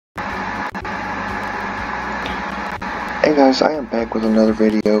Hey guys, I am back with another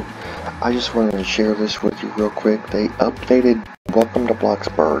video. I just wanted to share this with you real quick. They updated Welcome to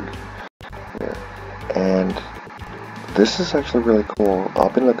Bloxburg. And this is actually really cool.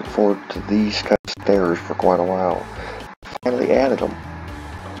 I've been looking forward to these kind of stairs for quite a while. Finally added them.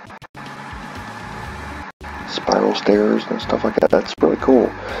 Spiral stairs and stuff like that. That's really cool.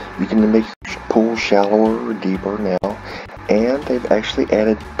 You can make your pool shallower or deeper now. And they've actually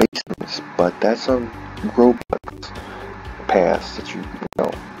added basements, but that's a Robux pass that you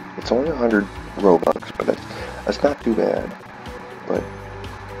know. It's only 100 Robux, but that's not too bad. But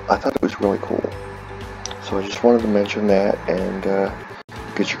I thought it was really cool. So I just wanted to mention that and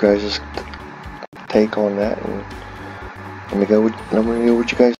get you guys' take on that, and let me know what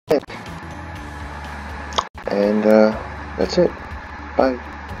you guys think. And that's it. Bye.